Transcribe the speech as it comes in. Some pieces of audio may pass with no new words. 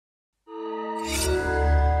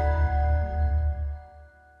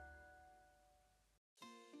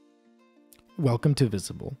Welcome to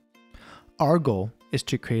Visible. Our goal is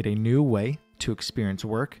to create a new way to experience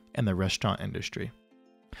work in the restaurant industry.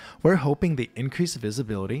 We're hoping the increased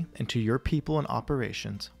visibility into your people and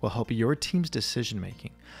operations will help your team's decision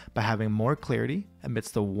making by having more clarity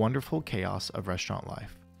amidst the wonderful chaos of restaurant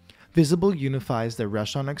life. Visible unifies the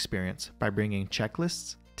restaurant experience by bringing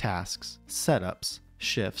checklists, tasks, setups,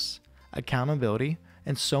 shifts, accountability,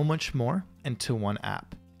 and so much more into one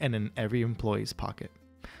app and in every employee's pocket.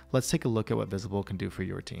 Let's take a look at what Visible can do for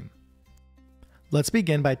your team. Let's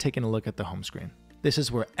begin by taking a look at the home screen. This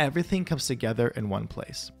is where everything comes together in one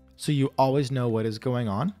place, so you always know what is going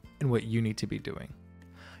on and what you need to be doing.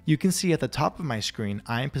 You can see at the top of my screen,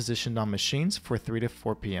 I am positioned on machines for 3 to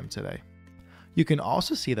 4 p.m. today. You can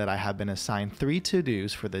also see that I have been assigned 3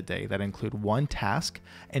 to-dos for the day that include 1 task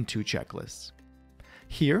and 2 checklists.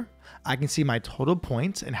 Here, I can see my total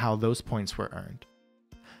points and how those points were earned.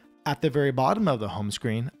 At the very bottom of the home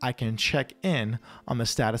screen, I can check in on the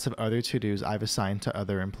status of other to-dos I've assigned to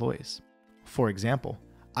other employees. For example,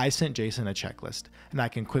 I sent Jason a checklist, and I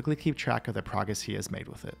can quickly keep track of the progress he has made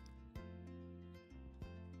with it.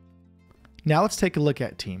 Now let's take a look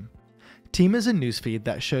at Team. Team is a newsfeed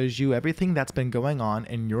that shows you everything that's been going on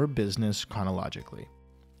in your business chronologically.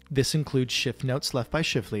 This includes shift notes left by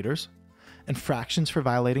shift leaders, infractions for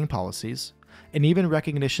violating policies, and even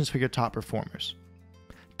recognitions for your top performers.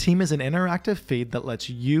 Team is an interactive feed that lets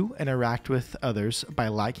you interact with others by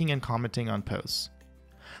liking and commenting on posts.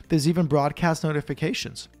 There's even broadcast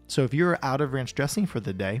notifications, so if you're out of ranch dressing for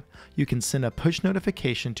the day, you can send a push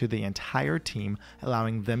notification to the entire team,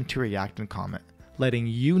 allowing them to react and comment, letting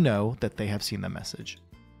you know that they have seen the message.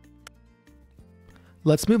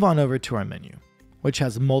 Let's move on over to our menu, which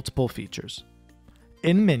has multiple features.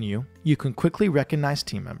 In menu, you can quickly recognize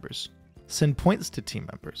team members, send points to team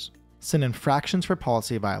members, send infractions for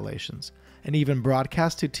policy violations, and even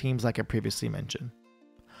broadcast to teams like I previously mentioned.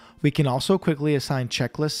 We can also quickly assign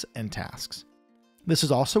checklists and tasks. This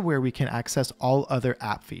is also where we can access all other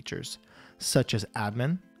app features, such as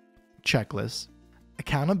admin, checklists,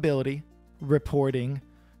 accountability, reporting,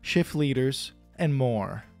 shift leaders, and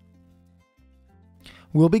more.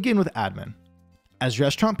 We'll begin with admin. As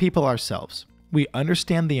restaurant people ourselves, we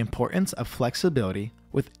understand the importance of flexibility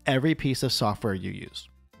with every piece of software you use.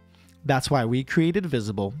 That's why we created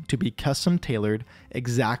Visible to be custom tailored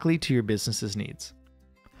exactly to your business's needs.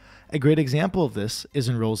 A great example of this is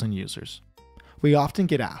in roles and users. We often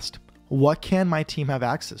get asked, what can my team have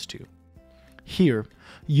access to? Here,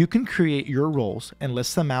 you can create your roles and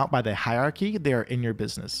list them out by the hierarchy they are in your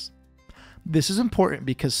business. This is important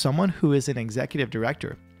because someone who is an executive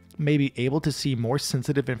director may be able to see more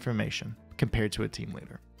sensitive information compared to a team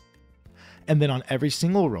leader. And then on every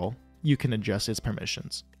single role, you can adjust its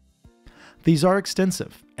permissions. These are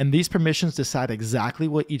extensive, and these permissions decide exactly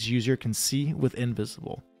what each user can see within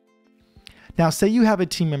Visible. Now, say you have a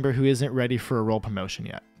team member who isn't ready for a role promotion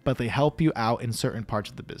yet, but they help you out in certain parts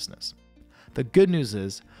of the business. The good news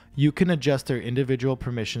is you can adjust their individual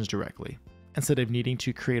permissions directly, instead of needing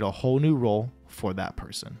to create a whole new role for that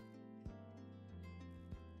person.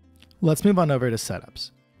 Let's move on over to setups.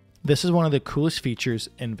 This is one of the coolest features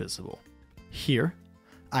in Visible. Here,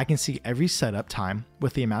 I can see every setup time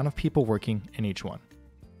with the amount of people working in each one.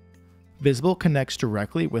 Visible connects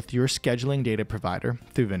directly with your scheduling data provider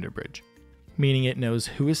through VendorBridge, meaning it knows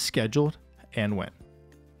who is scheduled and when.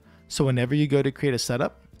 So whenever you go to create a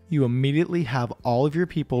setup, you immediately have all of your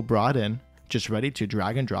people brought in, just ready to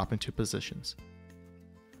drag and drop into positions.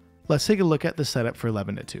 Let's take a look at the setup for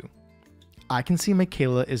 11 to 2. I can see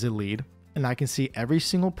Michaela is a lead, and I can see every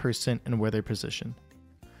single person and where they're positioned.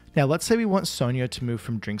 Now let's say we want Sonia to move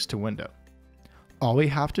from drinks to window. All we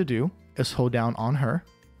have to do is hold down on her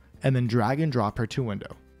and then drag and drop her to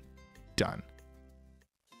window. Done.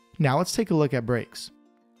 Now let's take a look at breaks.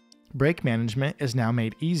 Break management is now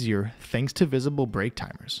made easier thanks to Visible break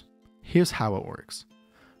timers. Here's how it works.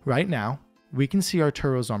 Right now, we can see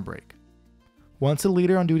Arturo's on break. Once a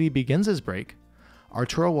leader on duty begins his break,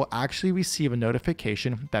 Arturo will actually receive a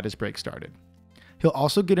notification that his break started. He'll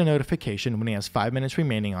also get a notification when he has 5 minutes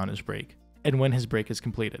remaining on his break and when his break is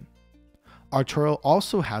completed. Arturo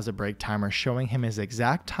also has a break timer showing him his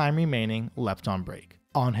exact time remaining left on break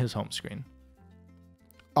on his home screen.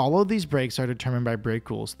 All of these breaks are determined by break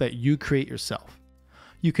rules that you create yourself.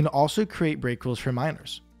 You can also create break rules for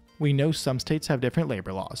minors. We know some states have different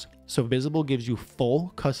labor laws, so Visible gives you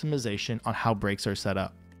full customization on how breaks are set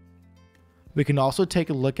up. We can also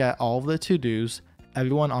take a look at all of the to-dos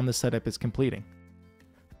everyone on the setup is completing.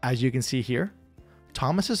 As you can see here,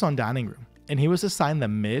 Thomas is on dining room, and he was assigned the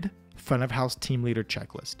mid front of house team leader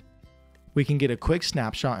checklist. We can get a quick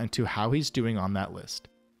snapshot into how he's doing on that list.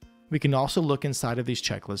 We can also look inside of these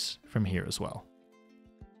checklists from here as well.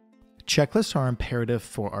 Checklists are imperative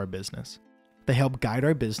for our business. They help guide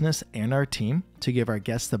our business and our team to give our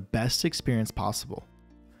guests the best experience possible.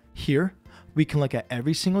 Here, we can look at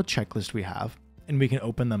every single checklist we have, and we can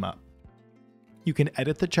open them up. You can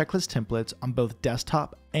edit the checklist templates on both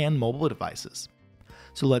desktop and mobile devices.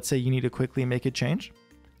 So let's say you need to quickly make a change.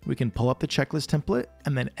 We can pull up the checklist template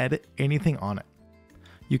and then edit anything on it.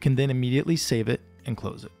 You can then immediately save it and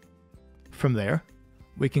close it. From there,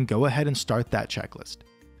 we can go ahead and start that checklist.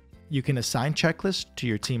 You can assign checklists to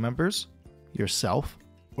your team members, yourself,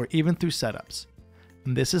 or even through setups.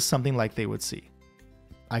 And this is something like they would see.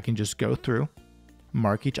 I can just go through,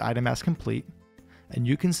 mark each item as complete, and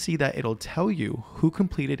you can see that it'll tell you who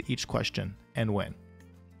completed each question and when.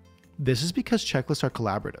 This is because checklists are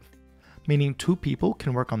collaborative, meaning two people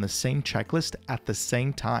can work on the same checklist at the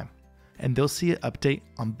same time, and they'll see it update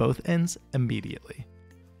on both ends immediately.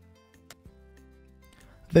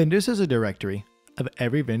 Vendors is a directory of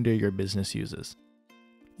every vendor your business uses.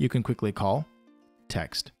 You can quickly call,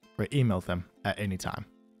 text, or email them at any time.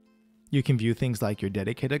 You can view things like your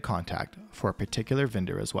dedicated contact for a particular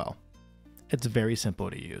vendor as well. It's very simple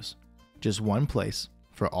to use. Just one place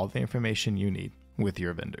for all the information you need with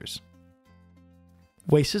your vendors.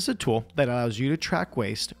 Waste is a tool that allows you to track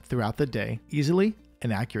waste throughout the day easily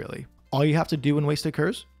and accurately. All you have to do when waste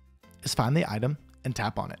occurs is find the item and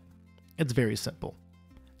tap on it. It's very simple.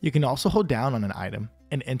 You can also hold down on an item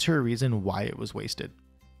and enter a reason why it was wasted,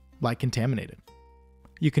 like contaminated.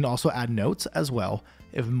 You can also add notes as well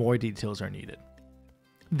if more details are needed.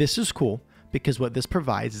 This is cool because what this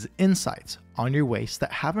provides is insights on your waste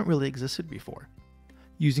that haven't really existed before.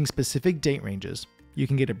 Using specific date ranges, you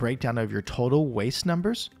can get a breakdown of your total waste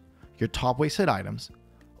numbers, your top wasted items,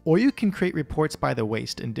 or you can create reports by the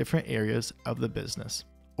waste in different areas of the business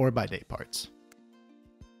or by date parts.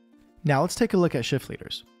 Now let's take a look at shift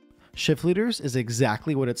leaders. Shift leaders is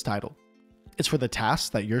exactly what it's titled. It's for the tasks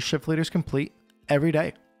that your shift leaders complete every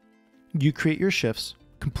day. You create your shifts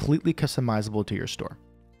completely customizable to your store.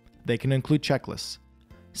 They can include checklists,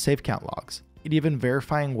 save count logs, and even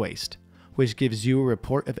verifying waste, which gives you a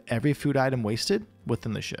report of every food item wasted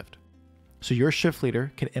within the shift. So your shift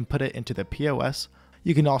leader can input it into the POS.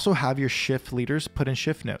 You can also have your shift leaders put in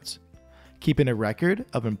shift notes, keeping a record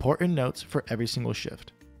of important notes for every single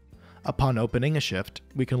shift. Upon opening a shift,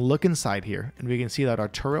 we can look inside here and we can see that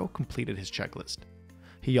Arturo completed his checklist.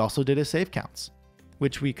 He also did his save counts,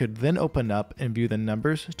 which we could then open up and view the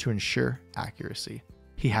numbers to ensure accuracy.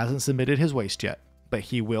 He hasn't submitted his waste yet, but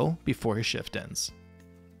he will before his shift ends.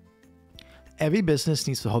 Every business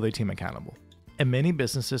needs to hold their team accountable, and many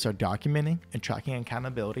businesses are documenting and tracking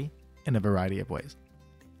accountability in a variety of ways.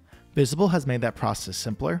 Visible has made that process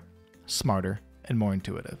simpler, smarter, and more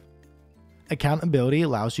intuitive. Accountability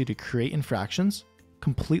allows you to create infractions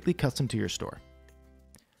completely custom to your store.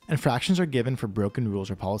 Infractions are given for broken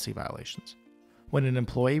rules or policy violations. When an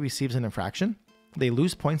employee receives an infraction, they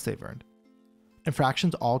lose points they've earned.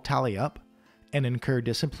 Infractions all tally up and incur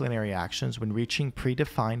disciplinary actions when reaching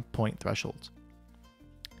predefined point thresholds.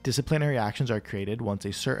 Disciplinary actions are created once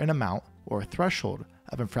a certain amount or threshold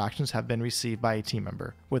of infractions have been received by a team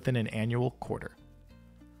member within an annual quarter.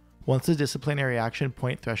 Once the disciplinary action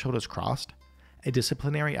point threshold is crossed, a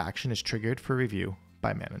disciplinary action is triggered for review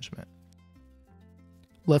by management.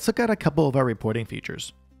 Let's look at a couple of our reporting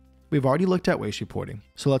features. We've already looked at waste reporting,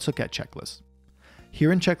 so let's look at checklists.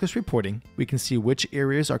 Here in checklist reporting, we can see which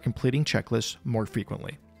areas are completing checklists more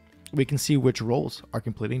frequently. We can see which roles are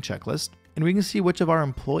completing checklists, and we can see which of our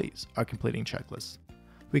employees are completing checklists.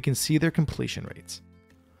 We can see their completion rates.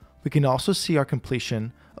 We can also see our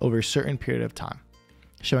completion over a certain period of time,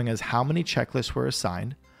 showing us how many checklists were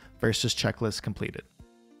assigned versus checklists completed.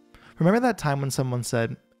 Remember that time when someone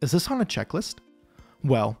said, "Is this on a checklist?"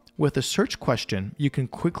 Well, with a search question, you can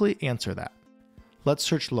quickly answer that. Let's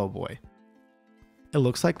search Lowboy. It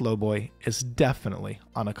looks like Lowboy is definitely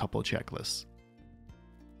on a couple checklists.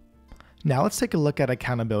 Now let's take a look at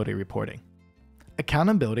accountability reporting.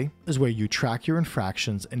 Accountability is where you track your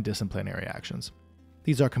infractions and disciplinary actions.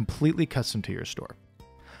 These are completely custom to your store.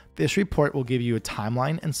 This report will give you a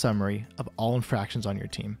timeline and summary of all infractions on your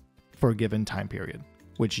team for a given time period,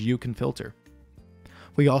 which you can filter.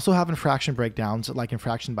 We also have infraction breakdowns like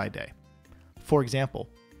infraction by day. For example,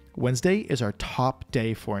 Wednesday is our top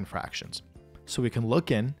day for infractions, so we can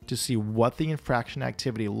look in to see what the infraction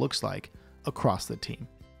activity looks like across the team.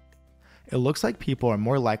 It looks like people are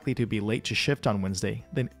more likely to be late to shift on Wednesday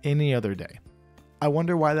than any other day. I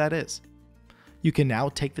wonder why that is. You can now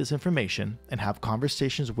take this information and have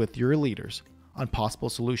conversations with your leaders on possible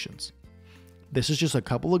solutions. This is just a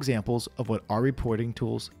couple examples of what our reporting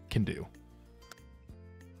tools can do.